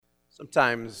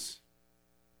Sometimes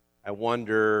I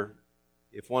wonder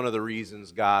if one of the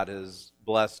reasons God has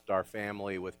blessed our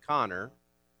family with Connor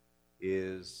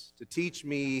is to teach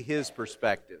me his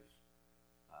perspective,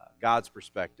 God's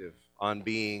perspective on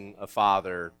being a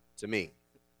father to me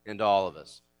and to all of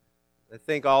us. I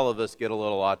think all of us get a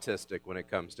little autistic when it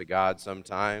comes to God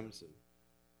sometimes.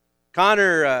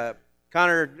 Connor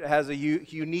has a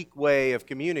unique way of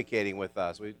communicating with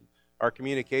us. Our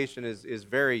communication is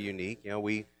very unique. You know,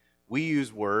 we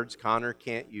use words. Connor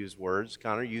can't use words.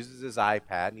 Connor uses his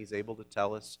iPad, and he's able to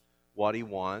tell us what he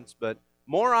wants. But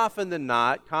more often than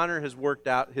not, Connor has worked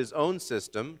out his own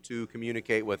system to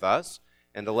communicate with us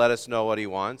and to let us know what he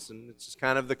wants. And it's just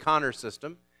kind of the Connor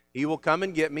system. He will come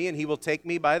and get me, and he will take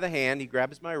me by the hand. He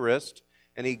grabs my wrist,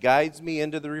 and he guides me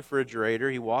into the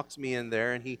refrigerator. He walks me in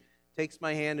there, and he takes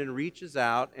my hand and reaches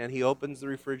out, and he opens the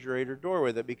refrigerator door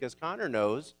with it because Connor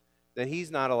knows that he's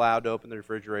not allowed to open the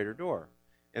refrigerator door.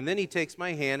 And then he takes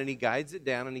my hand and he guides it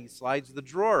down and he slides the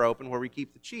drawer open where we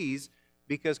keep the cheese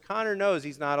because Connor knows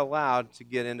he's not allowed to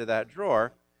get into that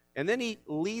drawer. And then he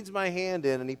leads my hand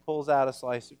in and he pulls out a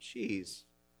slice of cheese.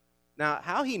 Now,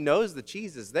 how he knows the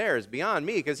cheese is there is beyond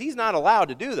me because he's not allowed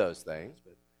to do those things,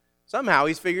 but somehow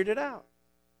he's figured it out.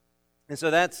 And so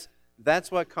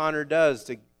that's what Connor does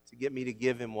to get me to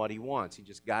give him what he wants. He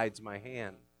just guides my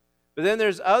hand. But then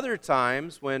there's other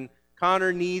times when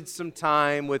Connor needs some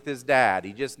time with his dad.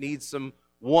 He just needs some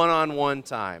one-on-one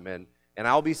time. And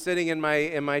I'll be sitting in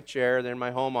my chair there in my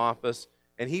home office,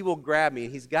 and he will grab me.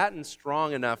 And he's gotten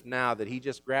strong enough now that he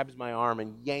just grabs my arm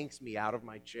and yanks me out of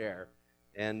my chair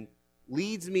and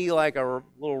leads me like a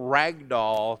little rag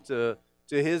doll to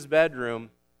his bedroom.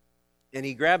 And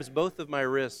he grabs both of my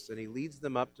wrists and he leads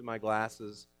them up to my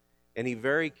glasses. And he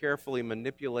very carefully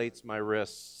manipulates my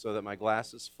wrists so that my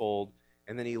glasses fold.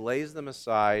 And then he lays them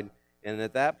aside. And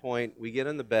at that point, we get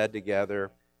in the bed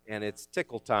together, and it's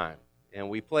tickle time.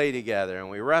 And we play together, and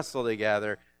we wrestle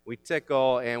together, we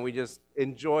tickle, and we just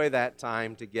enjoy that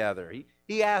time together.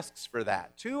 He asks for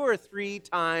that. 2 or 3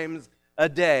 times a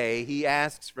day, he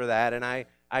asks for that, and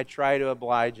I try to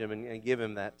oblige him and give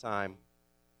him that time.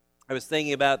 I was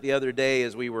thinking about the other day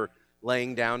as we were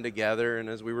laying down together and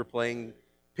as we were playing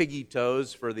Piggy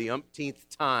Toes for the umpteenth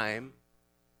time,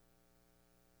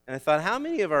 and I thought, how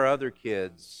many of our other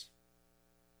kids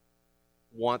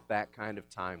want that kind of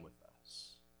time with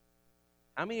us?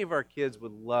 How many of our kids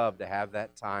would love to have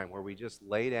that time where we just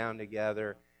lay down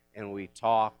together and we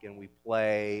talk and we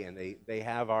play and they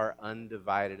have our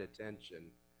undivided attention?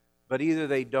 But either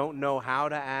they don't know how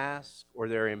to ask, or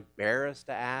they're embarrassed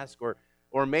to ask,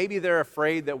 or maybe they're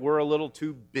afraid that we're a little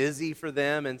too busy for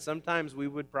them, and sometimes we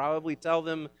would probably tell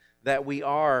them that we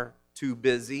are too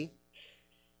busy.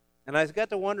 And I got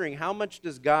to wondering, how much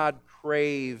does God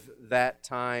crave that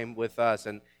time with us?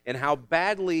 And how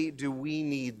badly do we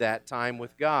need that time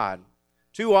with God?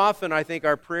 Too often, I think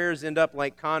our prayers end up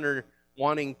like Connor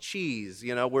wanting cheese.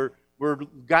 You know, we're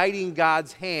guiding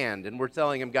God's hand, and we're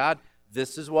telling him, God,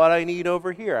 this is what I need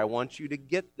over here. I want you to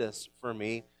get this for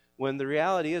me. When the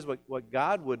reality is what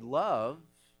God would love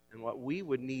and what we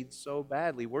would need so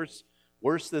badly, worse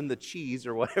than the cheese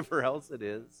or whatever else it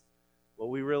is, what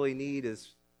we really need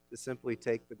is to simply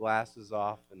take the glasses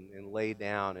off and lay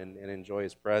down and enjoy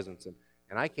his presence.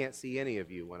 And I can't see any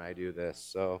of you when I do this,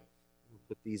 so we'll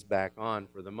put these back on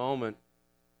for the moment.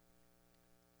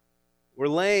 We're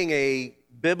laying a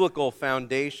biblical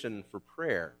foundation for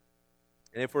prayer.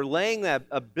 And if we're laying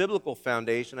a biblical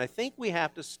foundation, I think we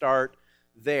have to start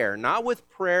there, not with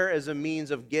prayer as a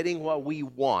means of getting what we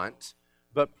want,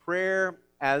 but prayer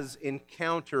as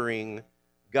encountering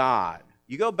God.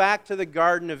 You go back to the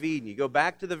Garden of Eden, you go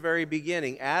back to the very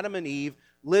beginning, Adam and Eve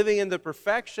living in the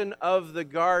perfection of the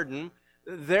garden.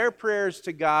 Their prayers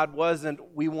to God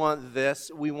wasn't, we want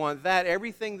this, we want that.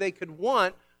 Everything they could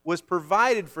want was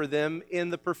provided for them in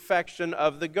the perfection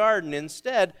of the garden.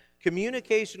 Instead,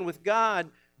 communication with God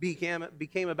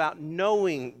became about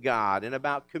knowing God and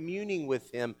about communing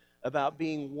with him, about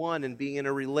being one and being in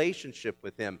a relationship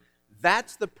with him.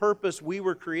 That's the purpose we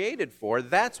were created for.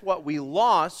 That's what we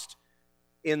lost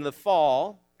in the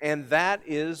fall, and that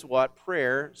is what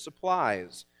prayer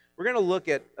supplies. We're going to look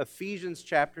at Ephesians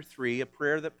chapter 3, a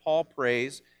prayer that Paul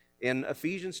prays in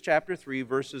Ephesians chapter 3,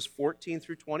 verses 14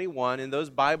 through 21, in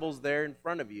those Bibles there in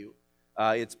front of you.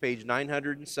 It's page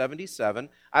 977.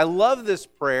 I love this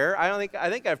prayer. I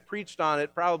think I've preached on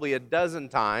it probably a dozen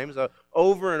times.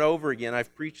 Over and over again,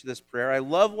 I've preached this prayer. I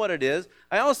love what it is.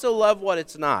 I also love what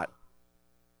it's not.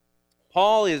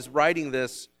 Paul is writing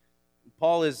this.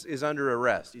 Paul is under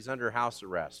arrest. He's under house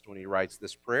arrest when he writes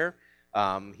this prayer.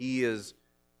 He is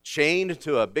chained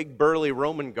to a big burly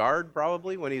Roman guard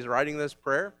probably when he's writing this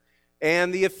prayer.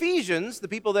 And the Ephesians, the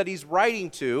people that he's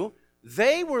writing to,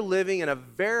 they were living in a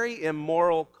very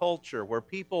immoral culture where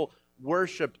people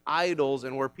worshiped idols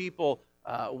and where people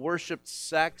worshiped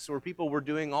sex, where people were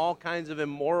doing all kinds of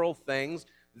immoral things.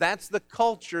 That's the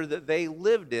culture that they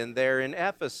lived in there in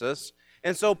Ephesus.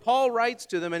 And so Paul writes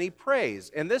to them and he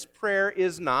prays. And this prayer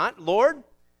is not, Lord,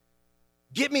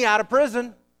 get me out of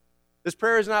prison. This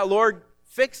prayer is not, Lord,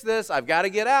 fix this. I've got to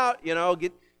get out.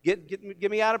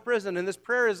 Get me out of prison. And this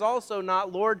prayer is also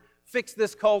not, Lord, fix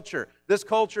this culture. This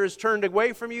culture is turned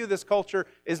away from you. This culture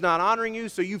is not honoring you,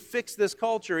 so you fix this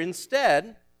culture.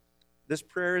 Instead, this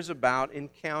prayer is about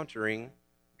encountering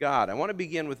God. I want to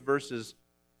begin with verses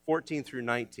 14 through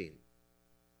 19.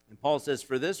 And Paul says,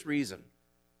 for this reason,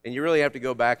 and you really have to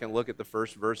go back and look at the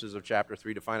first verses of chapter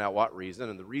 3 to find out what reason.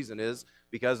 And the reason is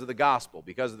because of the gospel,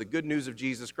 because of the good news of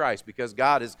Jesus Christ, because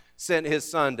God has sent his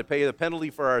Son to pay the penalty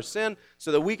for our sin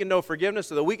so that we can know forgiveness,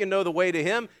 so that we can know the way to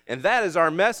him. And that is our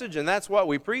message, and that's what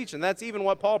we preach, and that's even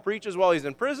what Paul preaches while he's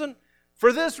in prison.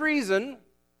 For this reason,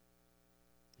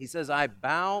 he says, I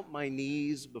bow my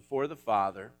knees before the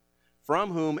Father,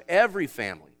 from whom every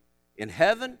family in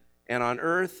heaven and on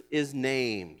earth is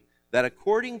named, that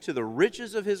according to the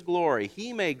riches of his glory,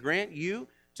 he may grant you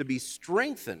to be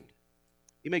strengthened.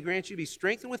 He may grant you to be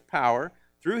strengthened with power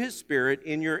through his Spirit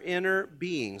in your inner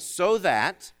being, so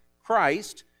that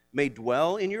Christ may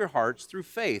dwell in your hearts through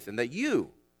faith, and that you,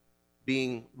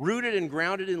 being rooted and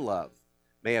grounded in love,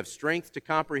 may have strength to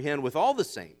comprehend with all the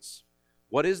saints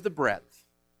what is the breadth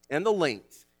and the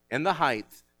length and the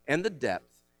height and the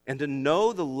depth, and to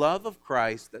know the love of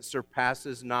Christ that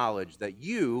surpasses knowledge, that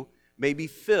you may be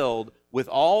filled with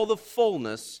all the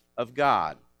fullness of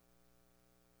God.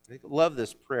 I love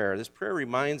this prayer. This prayer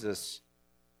reminds us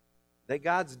that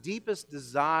God's deepest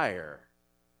desire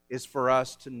is for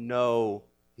us to know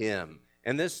him.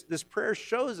 And this prayer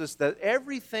shows us that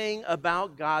everything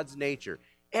about God's nature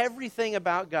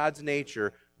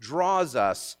draws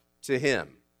us to him.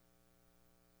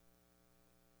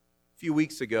 A few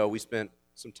weeks ago, we spent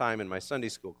some time in my Sunday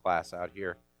school class out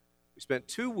here. We spent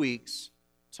 2 weeks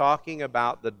talking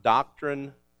about the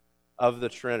doctrine of the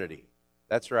Trinity.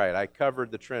 That's right, I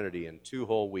covered the Trinity in 2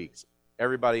 whole weeks.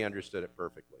 Everybody understood it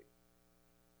perfectly.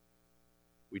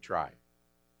 We tried.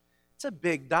 It's a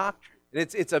big doctrine.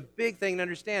 It's a big thing to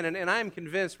understand, and I'm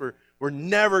convinced we're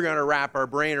never going to wrap our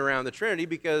brain around the Trinity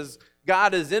because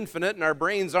God is infinite and our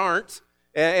brains aren't.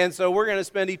 And so we're going to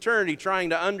spend eternity trying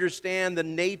to understand the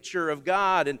nature of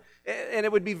God. And it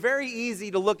would be very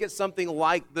easy to look at something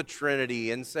like the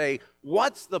Trinity and say,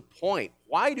 what's the point?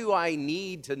 Why do I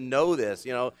need to know this?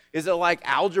 Is it like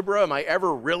algebra? Am I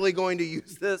ever really going to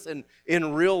use this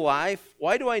in real life?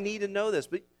 Why do I need to know this?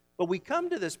 But we come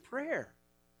to this prayer,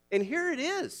 and here it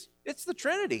is. It's the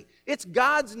Trinity. It's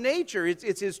God's nature.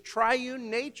 It's his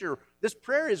triune nature. This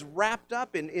prayer is wrapped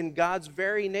up in God's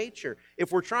very nature.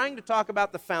 If we're trying to talk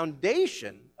about the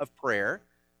foundation of prayer,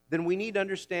 then we need to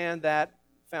understand that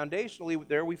foundationally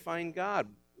there we find God,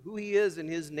 who he is in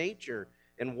his nature,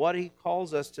 and what he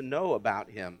calls us to know about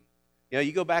him.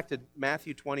 You go back to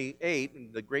Matthew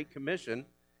 28, the Great Commission,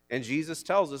 and Jesus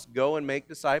tells us, go and make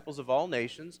disciples of all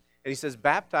nations. And he says,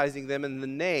 baptizing them in the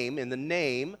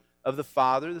name of the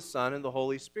Father, the Son, and the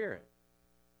Holy Spirit.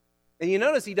 And you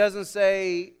notice he doesn't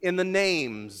say in the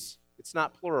names. It's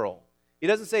not plural. He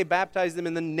doesn't say baptize them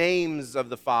in the names of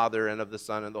the Father and of the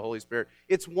Son and the Holy Spirit.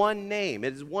 It's one name.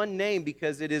 It is one name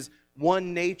because it is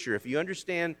one nature. If you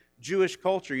understand Jewish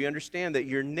culture, you understand that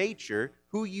your nature,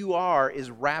 who you are,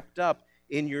 is wrapped up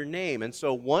in your name. And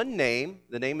so one name,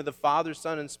 the name of the Father,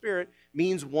 Son, and Spirit,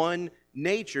 means one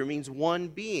nature, means one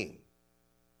being.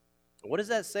 What does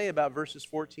that say about verses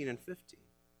 14 and 15?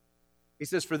 He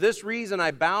says, for this reason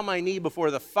I bow my knee before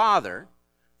the Father,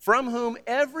 from whom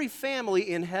every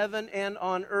family in heaven and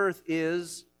on earth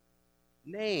is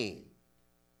named.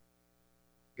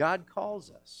 God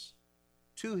calls us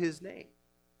to his name.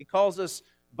 He calls us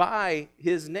by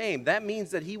his name. That means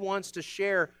that he wants to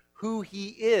share who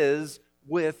he is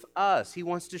with us. He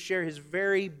wants to share his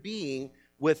very being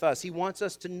with us. He wants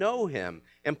us to know him.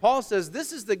 And Paul says,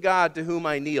 this is the God to whom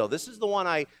I kneel. This is the one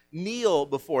I kneel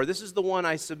before. This is the one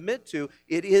I submit to.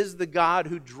 It is the God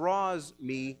who draws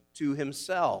me to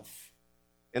himself.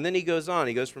 And then he goes on.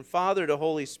 He goes from Father to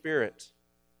Holy Spirit.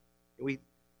 We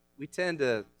tend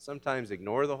to sometimes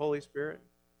ignore the Holy Spirit.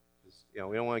 We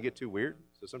don't want to get too weird,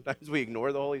 so sometimes we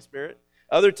ignore the Holy Spirit.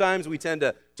 Other times we tend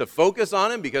to focus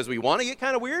on him because we want to get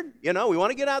kind of weird. We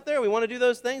want to get out there. We want to do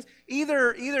those things.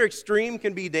 Either extreme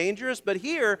can be dangerous, but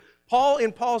here,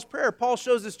 in Paul's prayer, Paul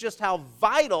shows us just how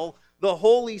vital the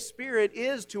Holy Spirit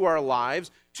is to our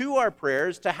lives, to our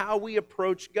prayers, to how we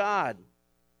approach God.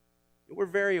 We're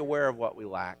very aware of what we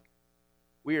lack.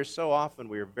 We are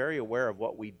very aware of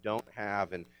what we don't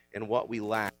have and what we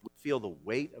lack. We feel the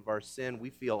weight of our sin. We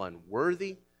feel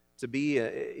unworthy to be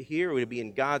here, to be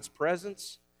in God's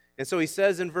presence. And so he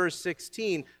says in verse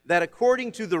 16 that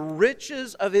according to the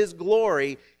riches of his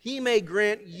glory, he may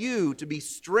grant you to be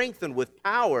strengthened with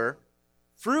power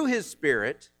through his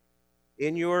Spirit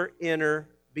in your inner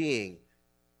being.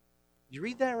 Did you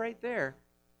read that right there?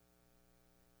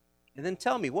 And then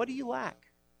tell me, what do you lack?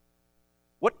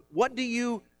 What do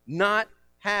you not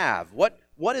have? What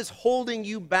is holding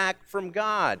you back from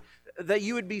God? That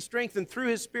you would be strengthened through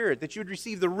his Spirit, that you would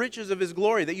receive the riches of his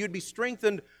glory, that you would be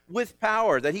strengthened with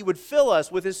power, that he would fill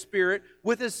us with his Spirit,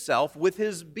 with his self, with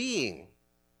his being.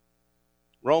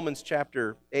 Romans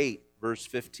chapter 8, verse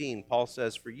 15, Paul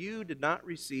says, "For you did not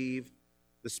receive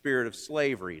the spirit of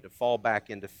slavery to fall back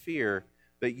into fear,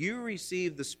 but you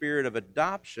received the spirit of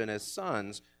adoption as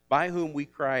sons, by whom we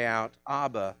cry out,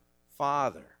 Abba,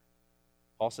 Father."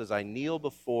 Paul says, I kneel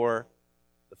before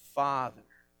the Father,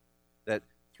 that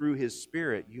through his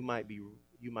Spirit you might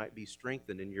be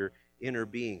strengthened in your inner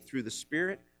being. Through the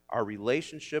Spirit, our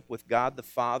relationship with God the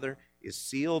Father is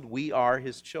sealed. We are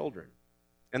his children.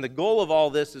 And the goal of all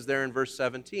this is there in verse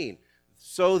 17,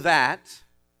 so that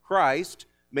Christ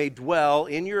may dwell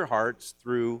in your hearts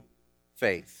through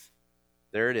faith.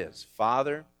 There it is.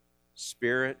 Father,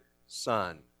 Spirit,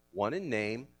 Son. One in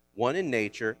name, one in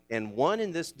nature, and one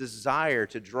in this desire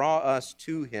to draw us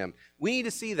to him. We need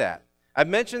to see that. I've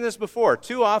mentioned this before.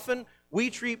 Too often, we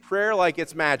treat prayer like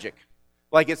it's magic.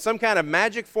 Like it's some kind of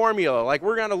magic formula. Like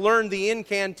we're going to learn the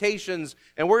incantations,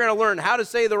 and we're going to learn how to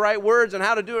say the right words and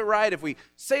how to do it right. If we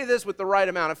say this with the right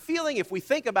amount of feeling, if we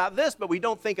think about this, but we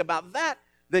don't think about that,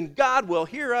 then God will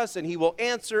hear us and he will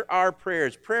answer our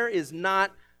prayers. Prayer is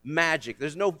not magic.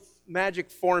 There's no magic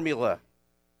formula.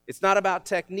 It's not about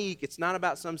technique. It's not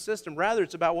about some system. Rather,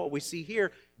 it's about what we see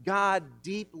here. God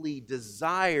deeply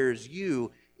desires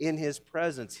you in his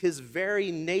presence. His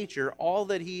very nature, all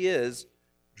that he is,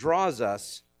 draws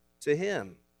us to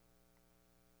him.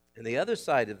 And the other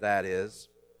side of that is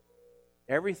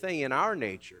everything in our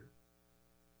nature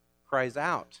cries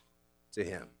out to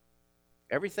him.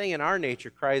 Everything in our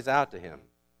nature cries out to him.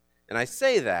 And I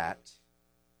say that,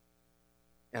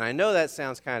 and I know that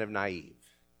sounds kind of naive,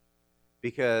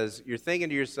 because you're thinking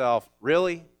to yourself,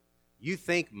 really? You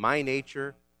think my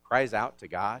nature cries out to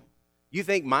God? You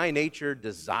think my nature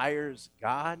desires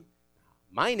God?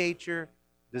 My nature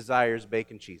desires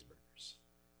bacon cheeseburgers.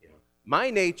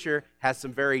 My nature has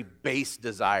some very base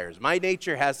desires. My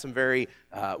nature has some very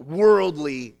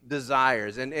worldly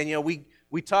desires. And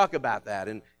we talk about that,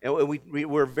 and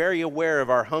we're very aware of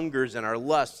our hungers and our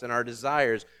lusts and our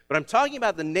desires. But I'm talking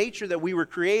about the nature that we were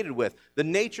created with, the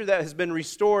nature that has been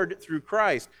restored through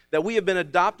Christ, that we have been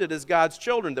adopted as God's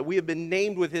children, that we have been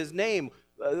named with his name.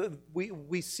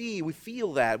 We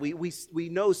feel that. We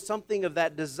know something of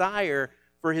that desire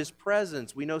for his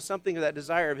presence. We know something of that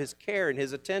desire of his care and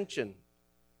his attention.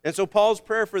 And so Paul's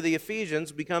prayer for the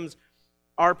Ephesians becomes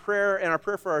our prayer, and our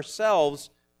prayer for ourselves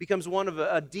becomes one of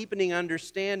a deepening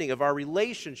understanding of our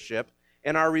relationship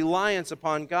and our reliance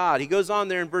upon God. He goes on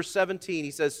there in verse 17,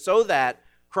 he says, so that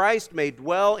Christ may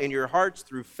dwell in your hearts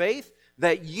through faith,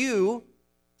 that you,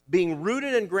 being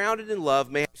rooted and grounded in love,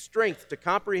 may have strength to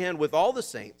comprehend with all the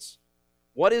saints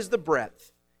what is the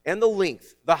breadth and the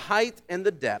length, the height and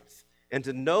the depth, and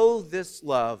to know this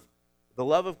love, the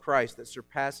love of Christ that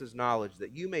surpasses knowledge,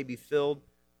 that you may be filled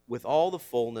with all the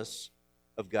fullness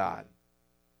of God.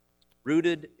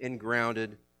 Rooted and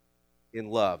grounded in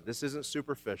love. This isn't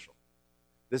superficial.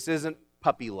 This isn't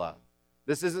puppy love.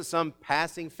 This isn't some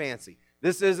passing fancy.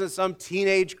 This isn't some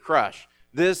teenage crush.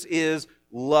 This is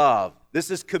love.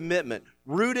 This is commitment.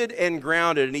 Rooted and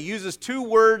grounded. And he uses two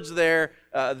words there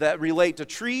that relate to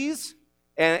trees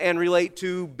and relate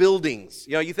to buildings.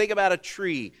 You think about a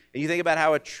tree, and you think about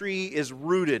how a tree is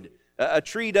rooted. A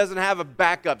tree doesn't have a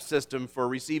backup system for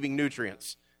receiving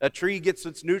nutrients. A tree gets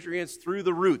its nutrients through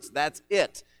the roots. That's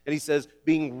it. And he says,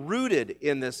 being rooted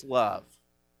in this love.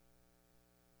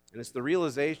 And it's the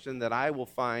realization that I will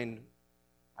find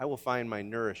my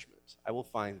nourishment. I will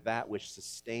find that which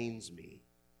sustains me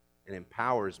and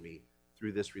empowers me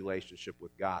through this relationship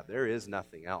with God. There is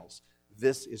nothing else.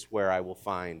 This is where I will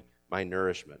find my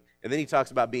nourishment. And then he talks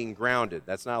about being grounded.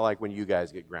 That's not like when you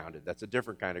guys get grounded. That's a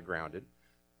different kind of grounded.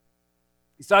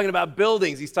 He's talking about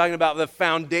buildings. He's talking about the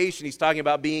foundation. He's talking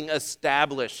about being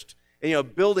established.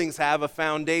 And buildings have a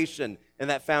foundation, and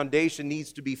that foundation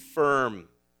needs to be firm.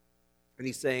 And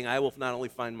he's saying, I will not only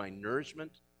find my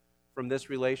nourishment from this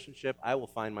relationship, I will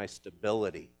find my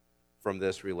stability from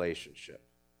this relationship.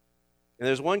 And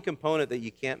there's one component that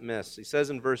you can't miss. He says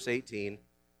in verse 18,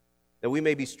 that we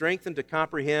may be strengthened to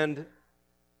comprehend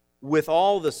with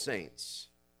all the saints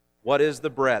what is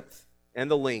the breadth and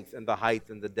the length and the height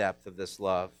and the depth of this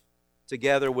love,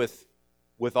 together with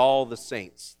all the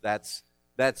saints. That's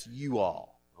you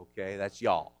all, okay? That's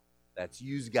y'all. That's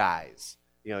yous guys.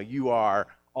 You are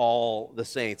all the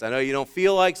saints. I know you don't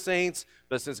feel like saints,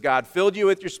 but since God filled you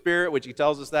with your Spirit, which He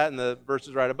tells us that in the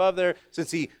verses right above there,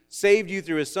 since He saved you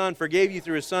through His Son, forgave you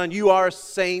through His Son, you are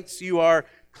saints, you are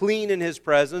clean in His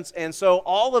presence. And so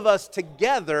all of us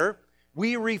together,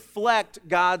 we reflect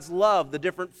God's love, the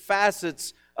different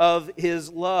facets of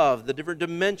His love, the different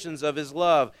dimensions of His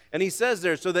love. And He says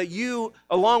there, so that you,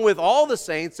 along with all the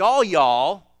saints, all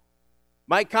y'all,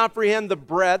 might comprehend the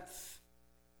breadth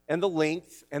and the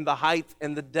length and the height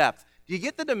and the depth. Do you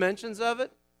get the dimensions of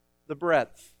it? The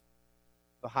breadth,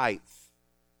 the height,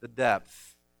 the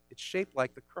depth. It's shaped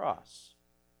like the cross.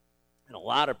 And a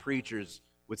lot of preachers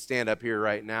would stand up here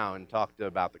right now and talk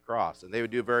about the cross. And they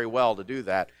would do very well to do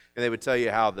that. And they would tell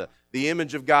you how the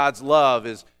image of God's love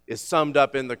is summed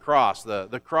up in the cross,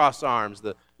 the cross arms,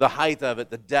 the height of it,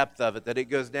 the depth of it, that it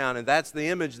goes down. And that's the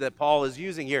image that Paul is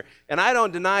using here. And I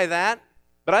don't deny that,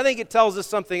 but I think it tells us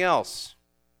something else.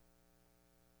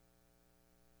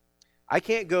 I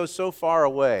can't go so far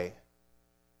away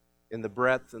in the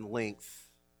breadth and length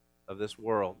of this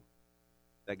world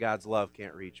that God's love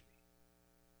can't reach me.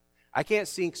 I can't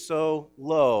sink so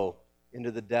low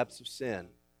into the depths of sin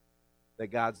that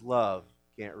God's love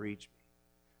can't reach me.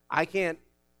 I can't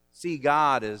see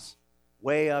God as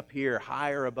way up here,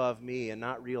 higher above me, and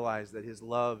not realize that His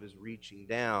love is reaching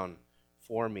down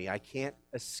for me. I can't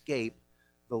escape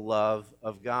the love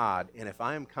of God. And if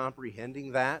I am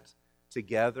comprehending that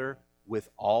together with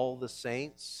all the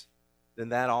saints, then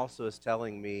that also is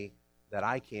telling me that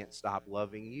I can't stop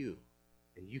loving you,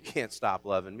 and you can't stop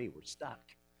loving me. We're stuck.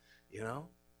 You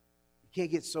can't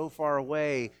get so far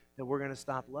away that we're going to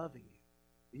stop loving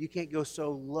you. You can't go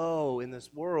so low in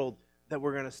this world that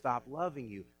we're going to stop loving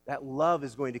you. That love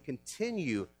is going to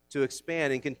continue to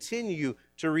expand and continue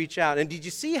to reach out. And did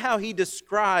you see how he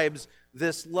describes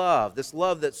this love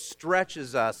that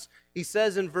stretches us? He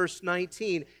says in verse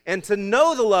 19, and to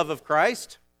know the love of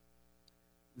Christ,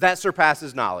 that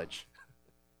surpasses knowledge.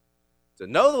 To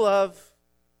know the love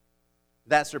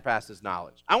that surpasses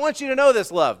knowledge. I want you to know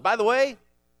this love. By the way,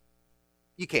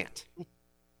 you can't.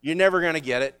 You're never going to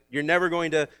get it. You're never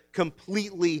going to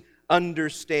completely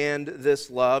understand this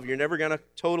love. You're never going to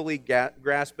totally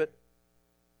grasp it.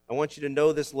 I want you to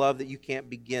know this love that you can't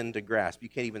begin to grasp. You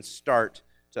can't even start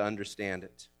to understand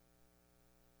it.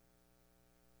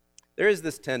 There is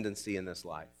this tendency in this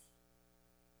life.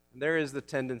 There is the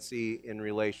tendency in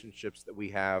relationships that we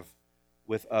have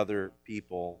with other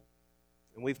people.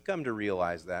 And we've come to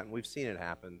realize that, and we've seen it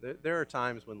happen. There are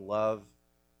times when love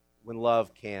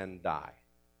can die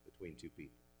between two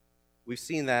people. We've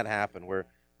seen that happen, where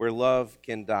love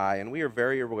can die. And we are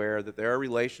very aware that there are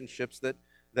relationships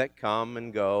that come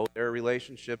and go. There are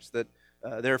relationships that,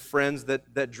 there are friends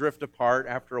that drift apart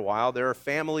after a while. There are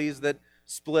families that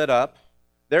split up.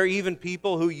 There are even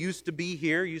people who used to be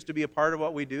here, used to be a part of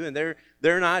what we do, and they're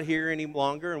not here any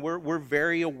longer, and we're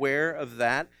very aware of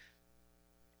that.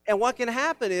 And what can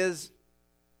happen is,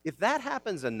 if that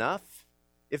happens enough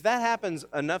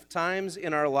times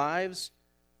in our lives,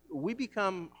 we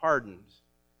become hardened,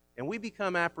 and we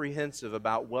become apprehensive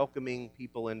about welcoming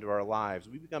people into our lives.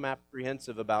 We become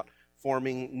apprehensive about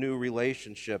forming new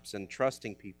relationships and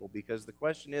trusting people, because the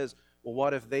question is, well,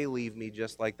 what if they leave me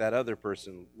just like that other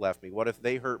person left me? What if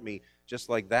they hurt me just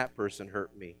like that person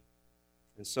hurt me?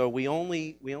 And so we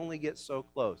only get so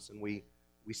close, and we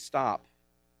stop.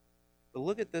 But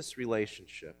look at this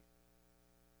relationship.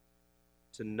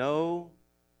 To know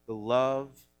the love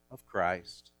of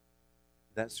Christ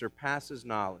that surpasses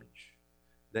knowledge,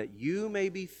 that you may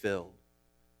be filled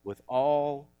with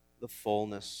all the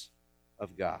fullness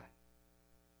of God.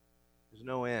 There's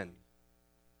no end.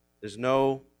 There's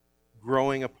no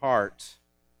growing apart.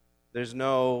 There's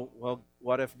no, well,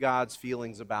 what if God's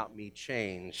feelings about me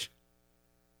change?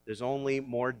 There's only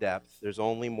more depth. There's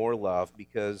only more love,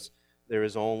 because there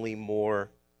is only more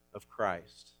of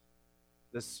Christ.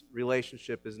 This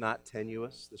relationship is not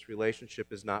tenuous. This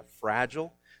relationship is not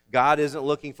fragile. God isn't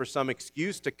looking for some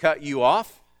excuse to cut you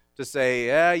off, to say,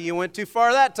 yeah, you went too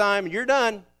far that time, you're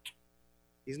done.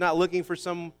 He's not looking for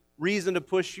some reason to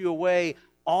push you away.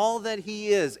 All that He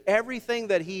is, everything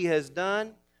that He has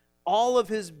done, all of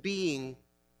His being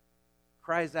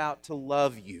cries out to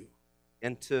love you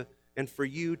and for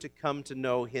you to come to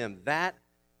know Him. That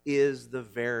is the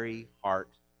very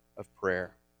heart of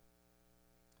prayer.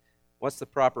 What's the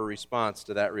proper response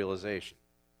to that realization?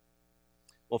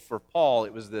 Well, for Paul,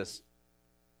 it was this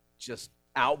just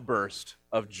outburst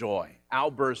of joy,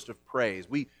 outburst of praise.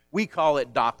 We call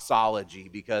it doxology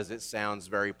because it sounds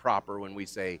very proper when we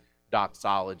say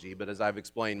doxology, but as I've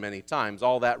explained many times,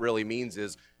 all that really means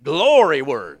is glory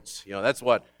words. That's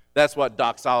what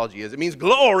doxology is. It means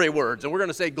glory words, and we're going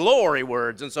to say glory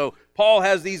words. And so Paul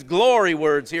has these glory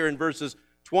words here in verses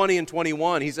 20 and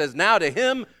 21. He says, "Now to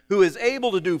him who is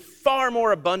able to do far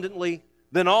more abundantly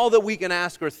than all that we can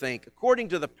ask or think, according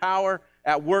to the power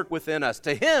at work within us,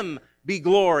 to him be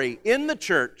glory in the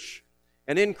church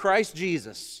and in Christ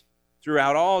Jesus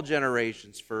throughout all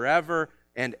generations, forever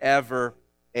and ever.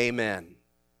 Amen."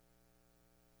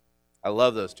 I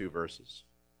love those two verses.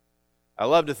 I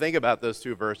love to think about those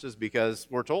two verses because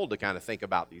we're told to kind of think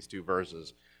about these two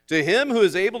verses. To him who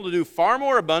is able to do far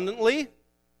more abundantly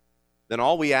than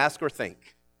all we ask or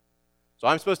think. So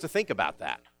I'm supposed to think about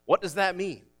that. What does that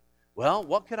mean? Well,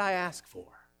 what could I ask for?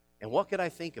 And what could I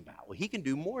think about? Well, he can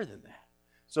do more than that.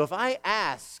 So if I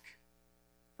ask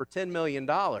for $10 million,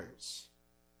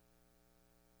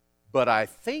 but I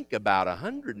think about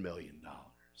 $100 million,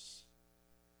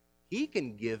 he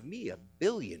can give me $1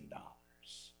 billion.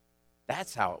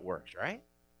 That's how it works, right?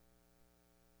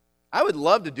 I would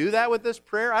love to do that with this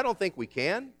prayer. I don't think we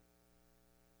can,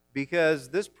 because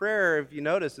this prayer, if you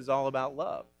notice, is all about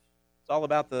love. It's all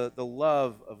about the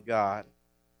love of God.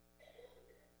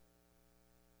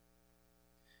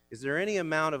 Is there any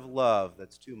amount of love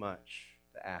that's too much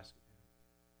to ask of him?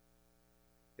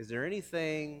 Is there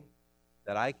anything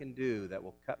that I can do that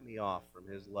will cut me off from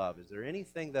his love? Is there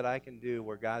anything that I can do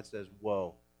where God says,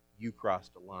 whoa, you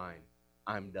crossed a line,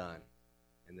 I'm done,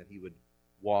 and that he would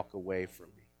walk away from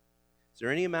me? Is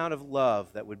there any amount of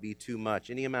love that would be too much,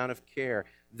 any amount of care?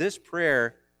 This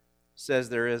prayer says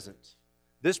there isn't.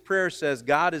 This prayer says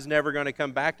God is never going to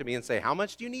come back to me and say, how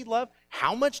much do you need love?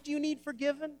 How much do you need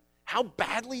forgiven? How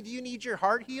badly do you need your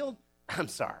heart healed? I'm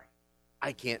sorry,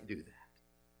 I can't do that.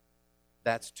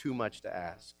 That's too much to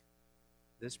ask.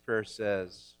 This prayer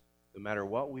says, no matter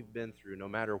what we've been through, no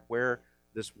matter where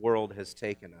this world has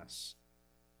taken us,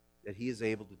 that he is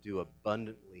able to do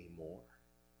abundantly more.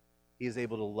 He is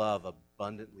able to love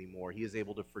abundantly more. He is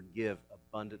able to forgive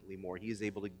abundantly more. He is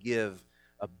able to give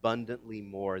abundantly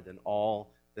more than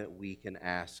all that we can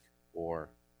ask or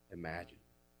imagine.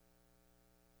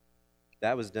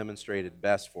 That was demonstrated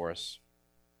best for us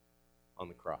on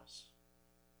the cross,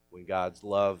 when God's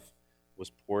love was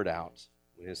poured out,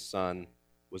 when his Son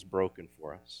was broken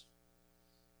for us.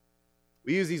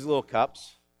 We use these little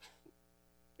cups,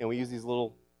 and we use these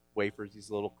little wafers,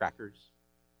 these little crackers,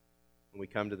 when we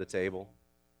come to the table.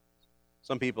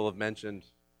 Some people have mentioned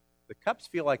the cups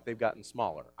feel like they've gotten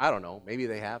smaller. I don't know. Maybe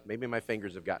they have. Maybe my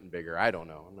fingers have gotten bigger. I don't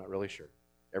know. I'm not really sure.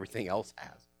 Everything else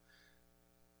has.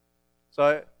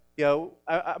 So,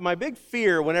 my big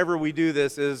fear whenever we do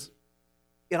this is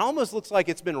it almost looks like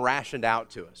it's been rationed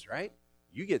out to us, right?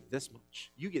 You get this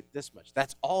much. You get this much.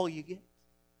 That's all you get.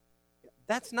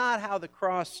 That's not how the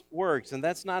cross works, and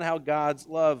that's not how God's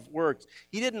love works.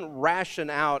 He didn't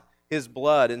ration out his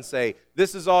blood and say,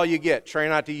 this is all you get. Try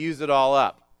not to use it all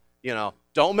up.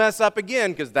 Don't mess up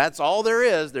again, because that's all there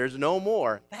is. There's no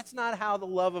more. That's not how the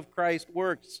love of Christ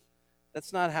works.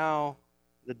 That's not how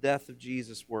the death of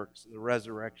Jesus works, the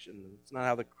resurrection. It's not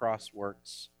how the cross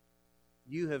works.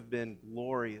 You have been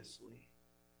gloriously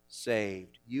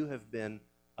saved. You have been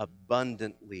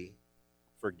abundantly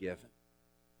forgiven.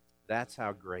 That's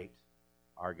how great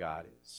our God is.